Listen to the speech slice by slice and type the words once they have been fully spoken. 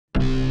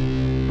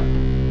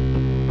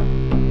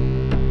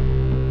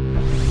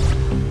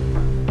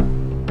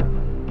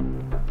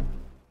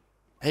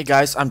Hey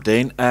guys, I'm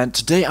Dane, and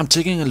today I'm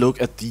taking a look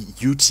at the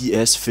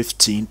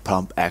UTS-15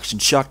 pump action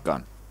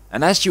shotgun.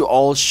 And as you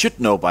all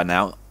should know by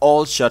now,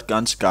 all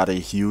shotguns got a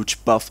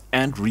huge buff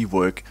and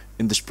rework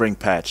in the spring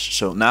patch,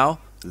 so now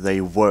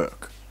they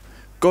work.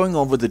 Going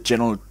over the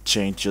general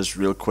changes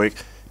real quick,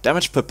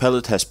 damage per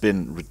pellet has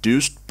been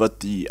reduced,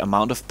 but the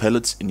amount of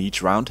pellets in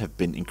each round have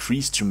been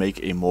increased to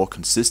make a more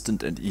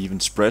consistent and even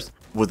spread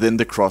within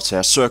the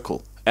crosshair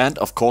circle, and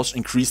of course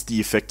increase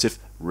the effective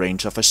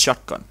range of a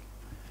shotgun.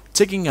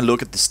 Taking a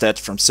look at the stats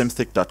from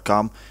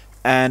Simthic.com,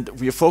 and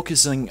we are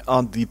focusing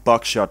on the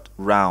buckshot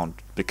round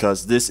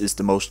because this is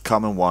the most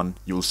common one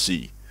you'll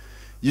see.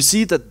 You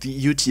see that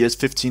the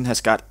UTS-15 has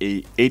got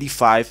a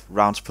 85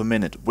 rounds per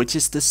minute, which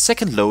is the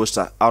second lowest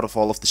out of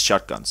all of the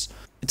shotguns.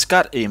 It's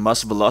got a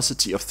muzzle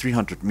velocity of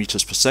 300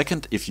 meters per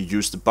second if you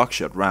use the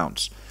buckshot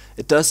rounds.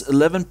 It does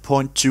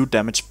 11.2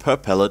 damage per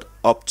pellet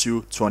up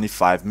to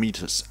 25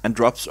 meters and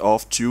drops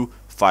off to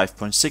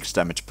 5.6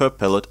 damage per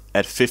pellet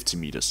at 50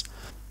 meters.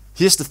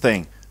 Here's the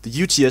thing, the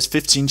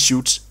UTS-15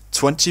 shoots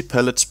 20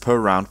 pellets per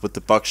round with the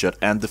buckshot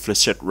and the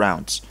flechette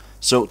rounds.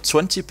 So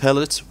 20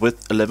 pellets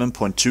with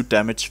 11.2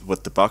 damage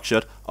with the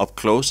buckshot up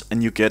close,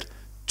 and you get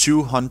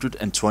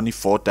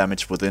 224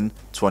 damage within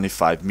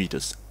 25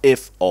 meters,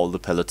 if all the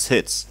pellets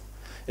hits.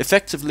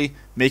 Effectively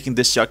making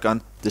this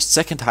shotgun the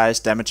second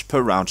highest damage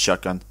per round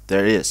shotgun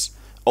there is,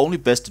 only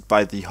bested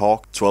by the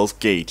Hawk 12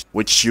 gauge,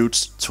 which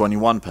shoots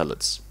 21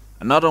 pellets.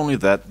 And not only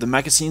that, the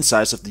magazine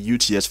size of the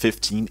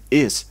UTS-15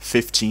 is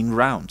 15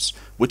 rounds,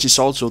 which is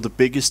also the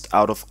biggest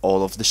out of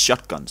all of the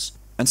shotguns.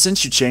 And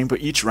since you chamber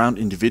each round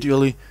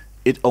individually,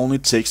 it only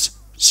takes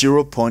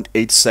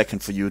 0.8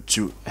 seconds for you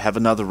to have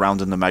another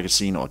round in the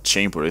magazine, or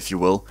chamber if you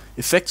will,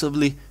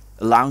 effectively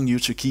allowing you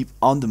to keep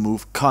on the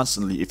move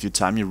constantly if you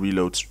time your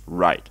reloads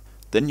right.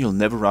 Then you'll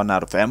never run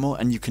out of ammo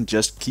and you can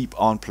just keep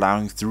on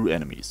plowing through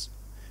enemies.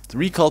 The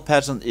recoil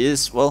pattern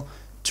is, well,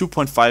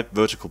 2.5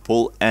 vertical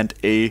pull and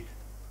a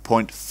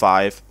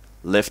 0.5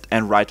 left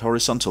and right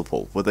horizontal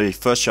pull with a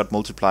first shot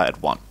multiplier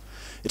at 1.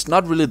 It's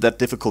not really that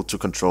difficult to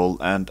control,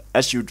 and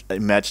as you'd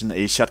imagine,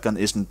 a shotgun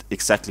isn't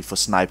exactly for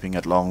sniping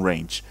at long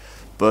range,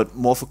 but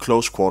more for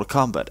close quarter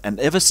combat, and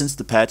ever since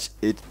the patch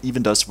it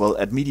even does well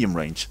at medium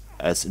range,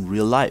 as in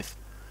real life.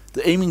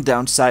 The aiming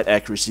down sight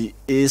accuracy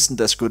isn't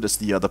as good as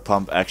the other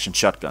pump action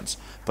shotguns,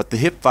 but the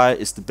hipfire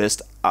is the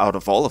best out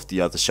of all of the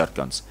other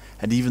shotguns,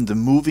 and even the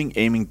moving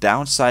aiming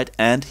down sight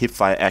and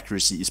hipfire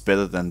accuracy is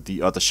better than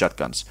the other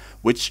shotguns,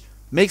 which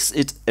makes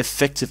it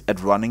effective at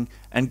running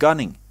and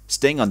gunning,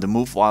 staying on the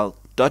move while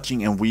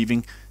dodging and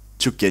weaving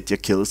to get your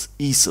kills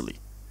easily.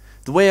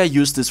 The way I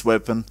use this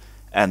weapon,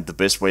 and the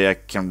best way I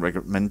can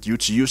recommend you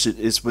to use it,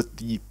 is with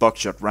the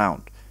buckshot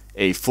round.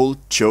 A full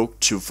choke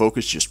to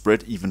focus your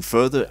spread even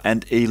further,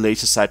 and a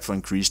laser sight for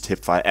increased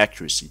hipfire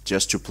accuracy,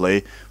 just to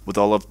play with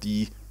all of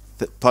the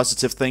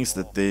positive things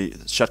that the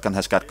shotgun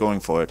has got going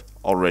for it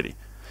already.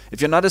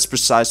 If you're not as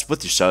precise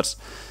with your shots,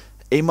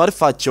 a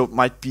modified choke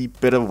might be a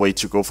better way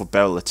to go for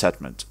barrel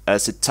attachment,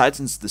 as it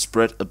tightens the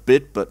spread a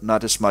bit but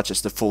not as much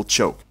as the full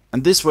choke.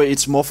 And this way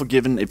it's more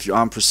forgiving if you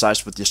aren't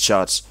precise with your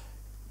shots,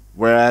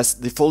 whereas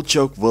the full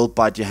choke will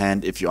bite your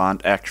hand if you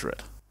aren't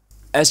accurate.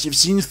 As you've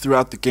seen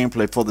throughout the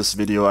gameplay for this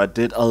video, I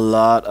did a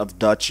lot of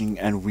dodging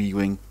and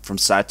weaving from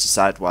side to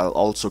side while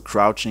also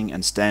crouching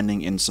and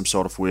standing in some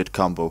sort of weird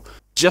combo,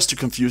 just to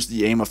confuse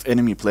the aim of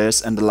enemy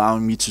players and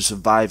allowing me to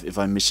survive if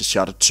I miss a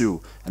shot or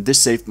two, and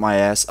this saved my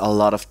ass a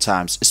lot of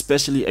times,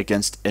 especially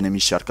against enemy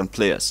shotgun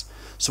players.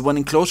 So when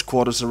in close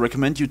quarters, I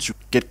recommend you to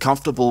get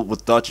comfortable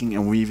with dodging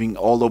and weaving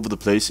all over the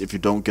place if you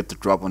don't get the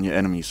drop on your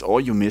enemies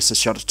or you miss a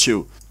shot or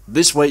two.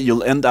 This way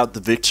you'll end out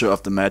the victor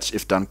of the match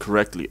if done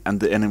correctly, and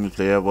the enemy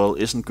player, well,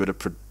 isn't good at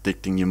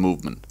predicting your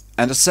movement.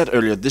 And as said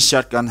earlier, this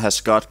shotgun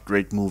has got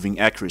great moving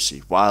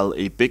accuracy, while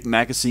a big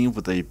magazine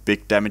with a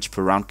big damage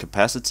per round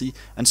capacity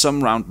and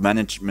some round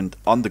management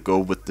on the go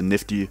with the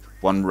nifty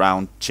 1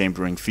 round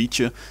chambering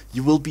feature,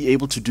 you will be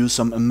able to do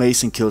some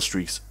amazing kill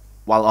streaks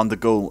while on the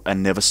go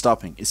and never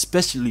stopping,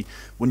 especially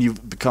when you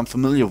become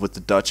familiar with the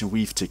dodge and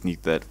weave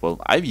technique that,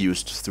 well, I've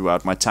used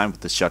throughout my time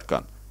with this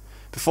shotgun.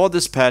 Before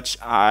this patch,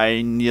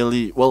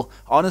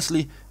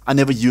 honestly, I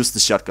never used the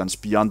shotguns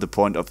beyond the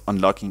point of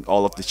unlocking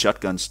all of the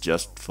shotguns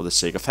just for the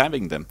sake of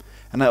having them,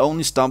 and I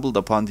only stumbled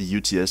upon the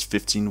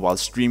UTS-15 while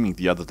streaming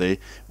the other day,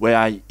 where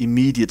I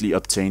immediately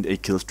obtained a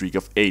kill streak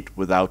of 8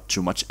 without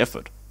too much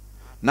effort.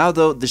 Now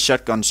though, the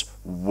shotguns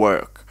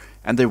work,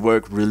 and they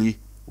work really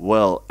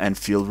well and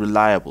feel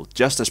reliable,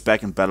 just as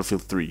back in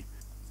Battlefield 3.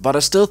 But I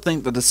still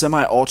think that the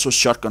semi-auto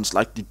shotguns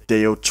like the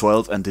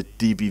DO-12 and the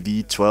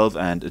DBV-12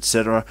 and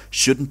etc.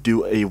 shouldn't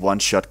do a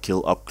one-shot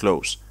kill up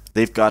close.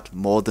 They've got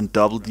more than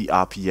double the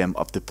RPM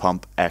of the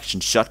pump action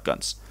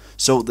shotguns,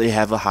 so they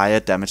have a higher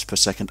damage per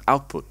second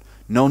output.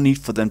 No need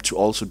for them to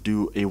also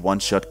do a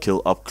one-shot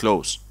kill up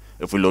close,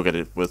 if we look at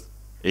it with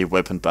a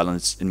weapon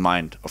balance in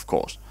mind, of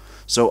course.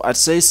 So I'd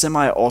say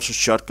semi-auto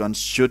shotguns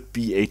should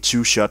be a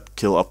 2-shot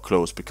kill up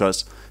close,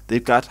 because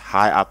they've got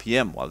high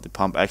RPM, while the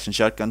pump action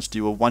shotguns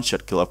do a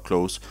 1-shot kill up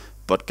close,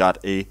 but got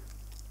a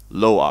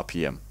low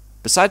RPM.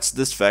 Besides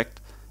this fact,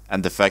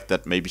 and the fact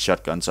that maybe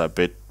shotguns are a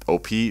bit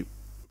OP,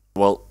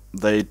 well,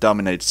 they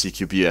dominate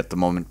CQB at the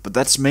moment, but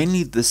that's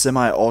mainly the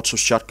semi-auto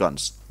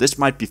shotguns. This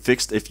might be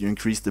fixed if you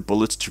increase the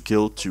bullets to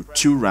kill to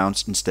 2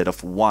 rounds instead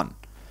of 1.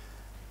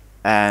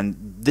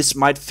 And this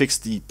might fix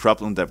the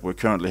problem that we're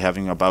currently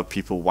having about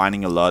people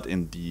whining a lot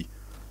in the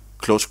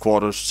close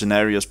quarters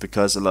scenarios,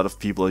 because a lot of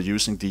people are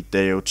using the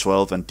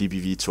DAO-12 and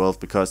DBV-12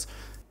 because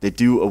they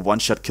do a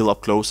one-shot kill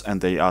up close and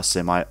they are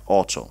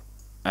semi-auto.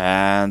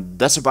 And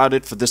that's about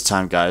it for this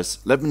time, guys.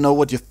 Let me know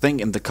what you think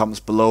in the comments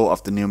below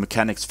of the new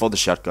mechanics for the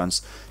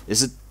shotguns.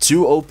 Is it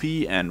too OP,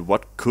 and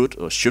what could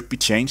or should be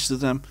changed to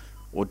them?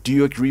 Or do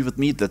you agree with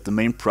me that the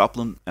main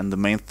problem and the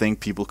main thing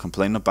people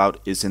complain about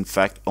is in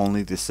fact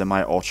only the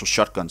semi-auto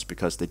shotguns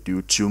because they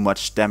do too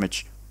much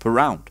damage per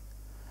round?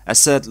 As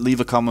said,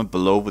 leave a comment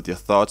below with your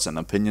thoughts and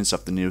opinions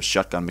of the new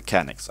shotgun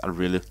mechanics. I'd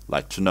really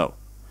like to know.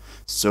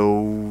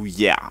 So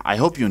yeah, I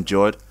hope you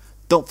enjoyed.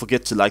 Don't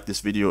forget to like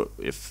this video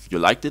if you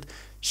liked it,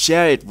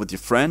 share it with your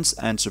friends,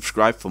 and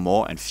subscribe for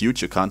more and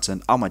future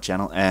content on my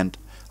channel, and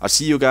I'll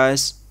see you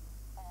guys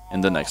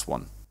in the next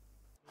one.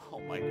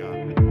 Oh my god.